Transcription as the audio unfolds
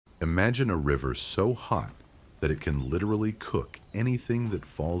Imagine a river so hot that it can literally cook anything that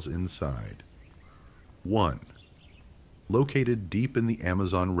falls inside. 1. Located deep in the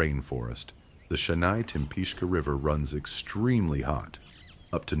Amazon rainforest, the Shanai Timpishka River runs extremely hot,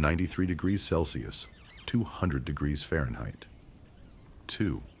 up to 93 degrees Celsius, 200 degrees Fahrenheit.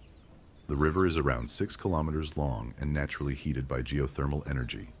 2. The river is around 6 kilometers long and naturally heated by geothermal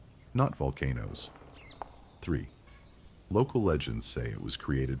energy, not volcanoes. 3. Local legends say it was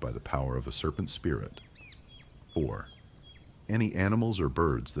created by the power of a serpent spirit. 4. Any animals or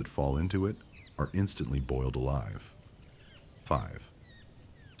birds that fall into it are instantly boiled alive. 5.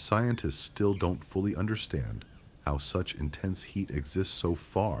 Scientists still don't fully understand how such intense heat exists so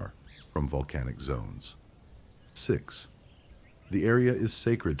far from volcanic zones. 6. The area is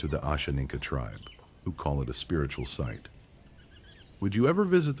sacred to the Ashaninka tribe, who call it a spiritual site. Would you ever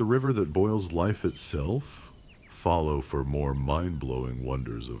visit the river that boils life itself? Follow for more mind-blowing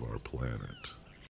wonders of our planet.